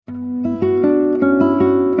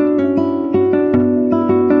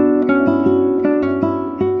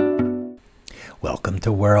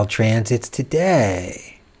to World Transits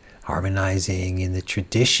Today, harmonizing in the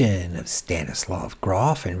tradition of Stanislav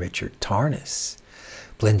Grof and Richard Tarnas,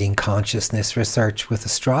 blending consciousness research with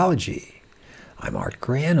astrology. I'm Art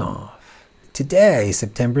Granoff. Today,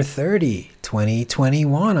 September 30,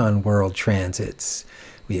 2021, on World Transits,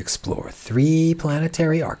 we explore 3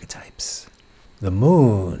 planetary archetypes. The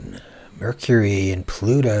Moon, Mercury, and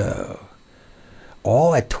Pluto,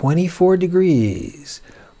 all at 24 degrees.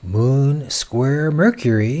 Moon square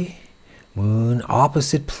Mercury, Moon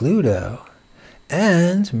opposite Pluto,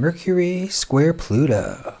 and Mercury square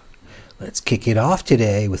Pluto. Let's kick it off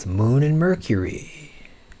today with Moon and Mercury.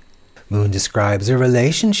 Moon describes a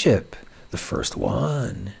relationship, the first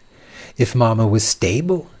one. If Mama was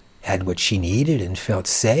stable, had what she needed, and felt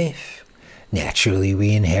safe, naturally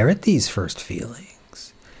we inherit these first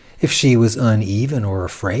feelings. If she was uneven or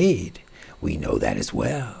afraid, we know that as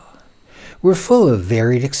well. We're full of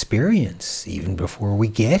varied experience even before we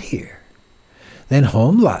get here. Then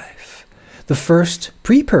home life, the first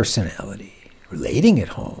pre-personality, relating at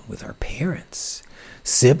home with our parents,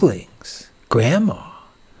 siblings, grandma.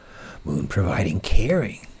 Moon providing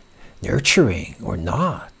caring, nurturing, or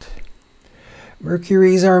not.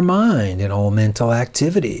 Mercury's our mind and all mental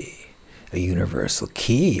activity, a universal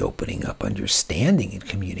key opening up understanding and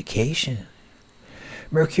communication.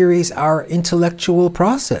 Mercury's our intellectual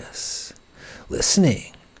process.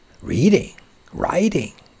 Listening, reading,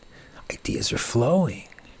 writing, ideas are flowing.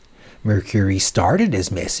 Mercury started as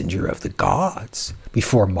messenger of the gods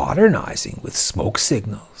before modernizing with smoke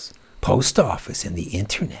signals, post office, and the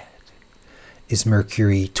internet. Is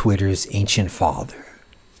Mercury Twitter's ancient father?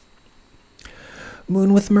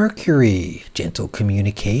 Moon with Mercury, gentle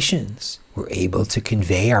communications. We're able to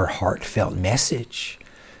convey our heartfelt message,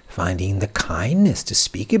 finding the kindness to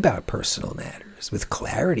speak about personal matters with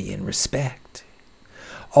clarity and respect.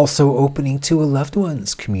 Also opening to a loved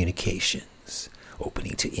one's communications,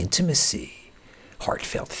 opening to intimacy,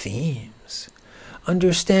 heartfelt themes,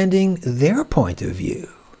 understanding their point of view.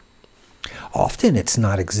 Often it's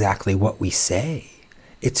not exactly what we say,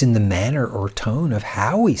 it's in the manner or tone of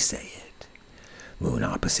how we say it. Moon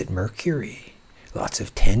opposite Mercury, lots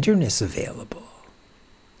of tenderness available.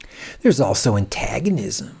 There's also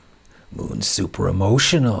antagonism. Moon super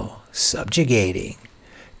emotional, subjugating,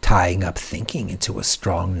 tying up thinking into a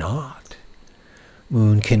strong knot.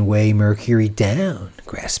 Moon can weigh Mercury down,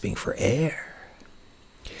 grasping for air.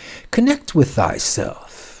 Connect with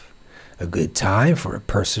thyself. A good time for a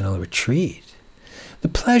personal retreat. The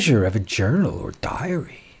pleasure of a journal or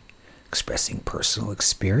diary. Expressing personal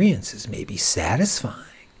experiences may be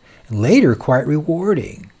satisfying and later quite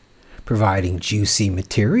rewarding, providing juicy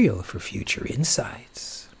material for future insights.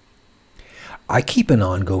 I keep an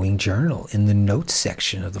ongoing journal in the notes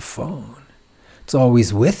section of the phone. It's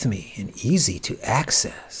always with me and easy to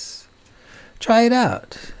access. Try it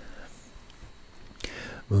out.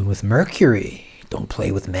 Moon with Mercury. Don't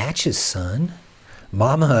play with matches, son.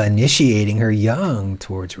 Mama initiating her young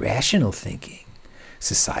towards rational thinking,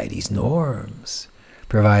 society's norms,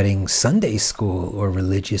 providing Sunday school or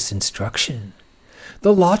religious instruction,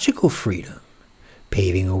 the logical freedom,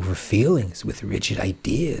 paving over feelings with rigid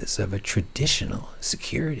ideas of a traditional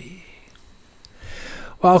security.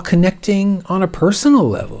 While connecting on a personal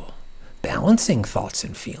level, balancing thoughts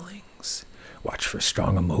and feelings, watch for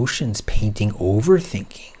strong emotions painting over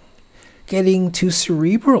thinking, getting too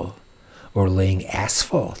cerebral, or laying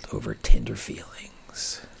asphalt over tender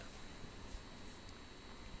feelings.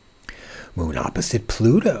 Moon opposite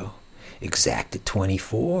Pluto, exact at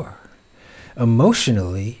 24.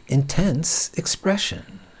 Emotionally intense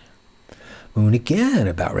expression. Moon again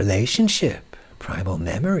about relationship, primal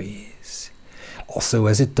memories. Also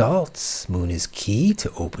as adults, Moon is key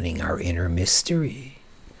to opening our inner mystery.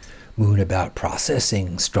 Moon about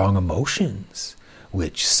processing strong emotions,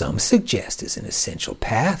 which some suggest is an essential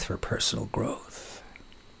path for personal growth.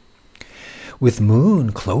 With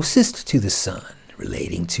Moon closest to the Sun,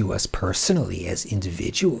 relating to us personally as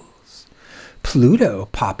individuals, Pluto,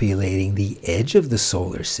 populating the edge of the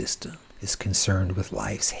solar system, is concerned with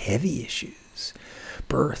life's heavy issues,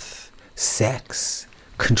 birth, sex,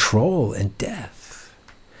 control, and death.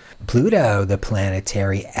 Pluto, the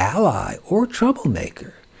planetary ally or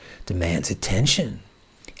troublemaker, demands attention,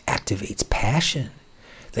 activates passion,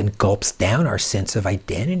 then gulps down our sense of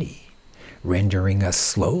identity, rendering us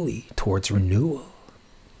slowly towards renewal.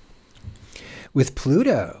 With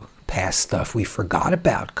Pluto, past stuff we forgot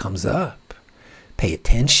about comes up. Pay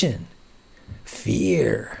attention.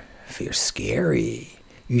 Fear's scary.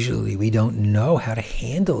 Usually we don't know how to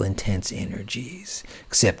handle intense energies,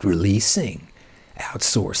 except releasing,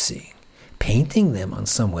 outsourcing, painting them on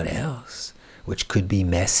someone else, which could be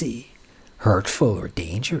messy, hurtful, or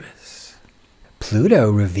dangerous. Pluto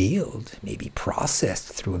revealed may be processed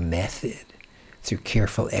through a method, through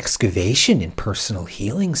careful excavation in personal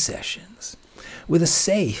healing sessions, with a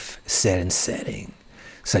safe set and setting,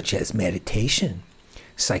 such as meditation,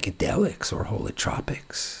 psychedelics, or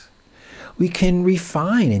holotropics. We can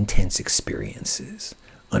refine intense experiences,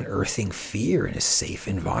 unearthing fear in a safe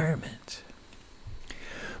environment.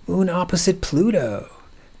 Moon opposite Pluto,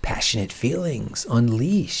 passionate feelings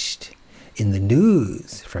unleashed. In the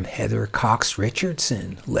news, from Heather Cox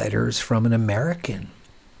Richardson, Letters from an American.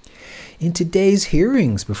 In today's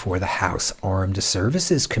hearings before the House Armed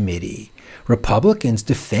Services Committee, Republicans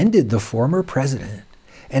defended the former president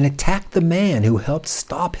and attacked the man who helped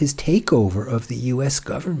stop his takeover of the U.S.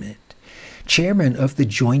 government, Chairman of the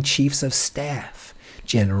Joint Chiefs of Staff,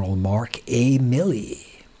 General Mark A.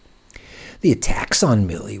 Milley. The attacks on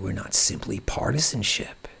Milley were not simply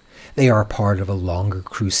partisanship. They are part of a longer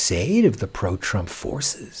crusade of the pro-Trump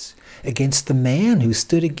forces against the man who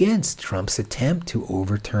stood against Trump's attempt to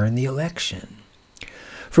overturn the election.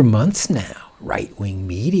 For months now, right-wing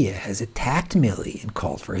media has attacked Milley and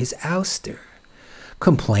called for his ouster,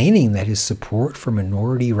 complaining that his support for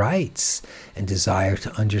minority rights and desire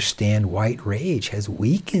to understand white rage has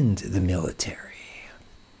weakened the military.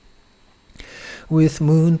 With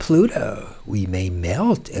Moon Pluto, we may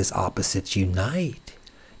melt as opposites unite,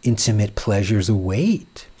 intimate pleasures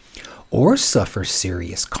await, or suffer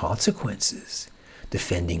serious consequences,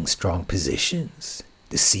 defending strong positions,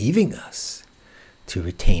 deceiving us to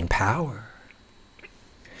retain power.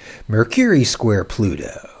 Mercury square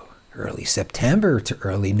Pluto, early September to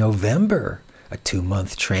early November, a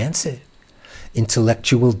 2-month transit.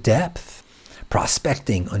 Intellectual depth,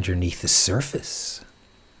 prospecting underneath the surface.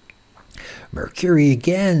 Mercury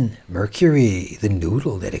again, Mercury, the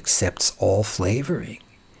noodle that accepts all flavoring.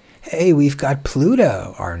 Hey, we've got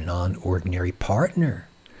Pluto, our non-ordinary partner.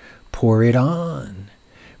 Pour it on.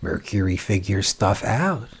 Mercury figures stuff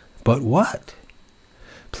out. But what?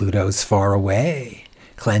 Pluto's far away,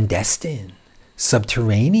 clandestine,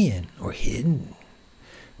 subterranean, or hidden.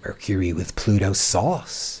 Mercury with Pluto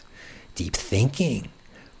sauce, deep thinking,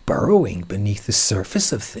 burrowing beneath the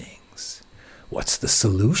surface of things. What's the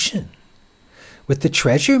solution? With the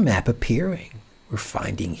treasure map appearing, we're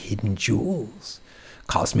finding hidden jewels.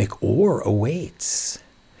 Cosmic ore awaits.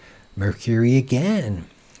 Mercury again,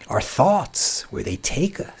 our thoughts, where they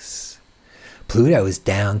take us. Pluto is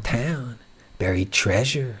downtown, buried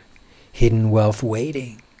treasure, hidden wealth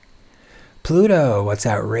waiting. Pluto, what's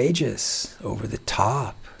outrageous, over the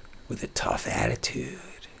top, with a tough attitude.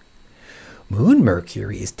 Moon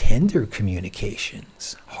Mercury is tender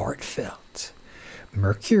communications, heartfelt.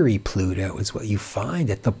 Mercury Pluto is what you find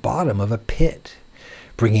at the bottom of a pit,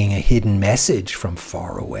 bringing a hidden message from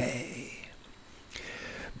far away.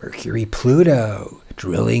 Mercury Pluto,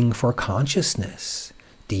 drilling for consciousness,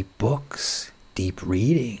 deep books, deep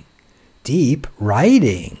reading, deep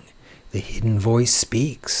writing. The hidden voice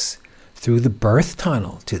speaks through the birth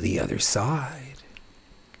tunnel to the other side.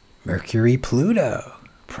 Mercury Pluto,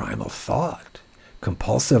 primal thought,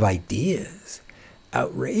 compulsive ideas,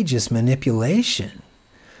 outrageous manipulation,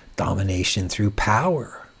 domination through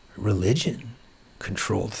power, religion,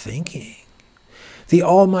 controlled thinking. The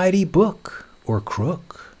almighty book, or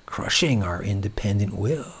crook, crushing our independent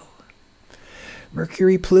will.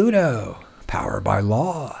 Mercury Pluto, power by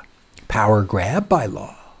law, power grab by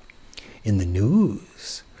law. In the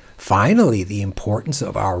news, finally the importance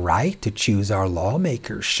of our right to choose our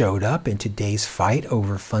lawmakers showed up in today's fight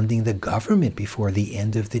over funding the government before the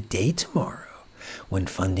end of the day tomorrow, when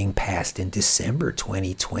funding passed in December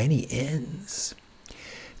 2020 ends.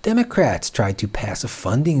 Democrats tried to pass a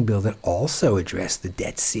funding bill that also addressed the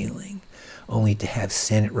debt ceiling, only to have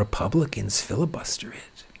Senate Republicans filibuster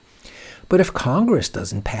it. But if Congress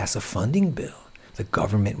doesn't pass a funding bill, the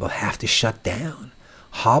government will have to shut down,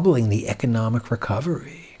 hobbling the economic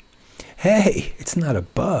recovery. Hey, it's not a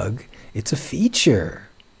bug, it's a feature.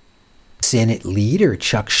 Senate leader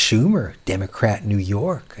Chuck Schumer, Democrat New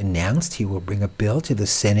York, announced he will bring a bill to the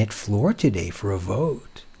Senate floor today for a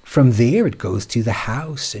vote. From there, it goes to the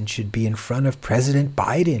House and should be in front of President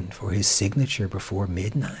Biden for his signature before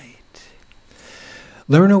midnight.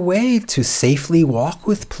 Learn a way to safely walk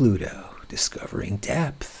with Pluto, discovering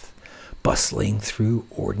depth, bustling through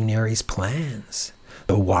ordinary's plans.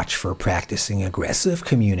 So watch for practicing aggressive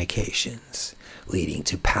communications, leading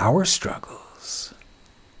to power struggles.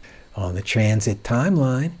 On the transit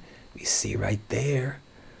timeline, we see right there,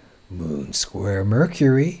 Moon square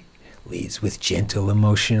Mercury leads with gentle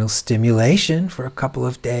emotional stimulation for a couple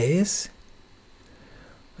of days.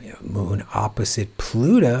 We have Moon opposite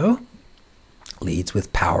Pluto, leads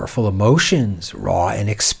with powerful emotions, raw and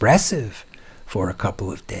expressive, for a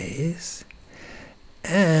couple of days.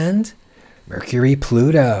 And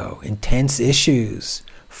Mercury-Pluto, intense issues,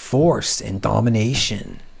 force and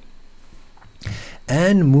domination.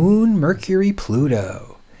 And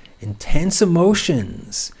Moon-Mercury-Pluto, intense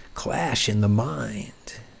emotions, clash in the mind.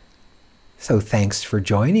 So thanks for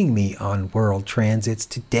joining me on World Transits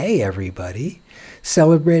today, everybody,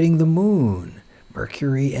 celebrating the Moon,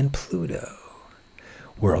 Mercury, and Pluto.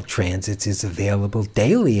 World Transits is available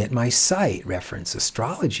daily at my site, Reference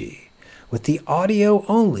Astrology, with the audio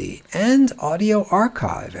only and audio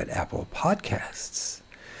archive at Apple Podcasts.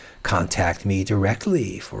 Contact me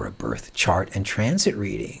directly for a birth chart and transit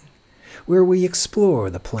reading, where we explore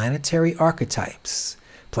the planetary archetypes,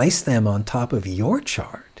 place them on top of your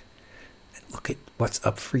chart, and look at what's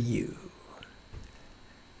up for you.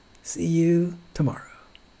 See you tomorrow.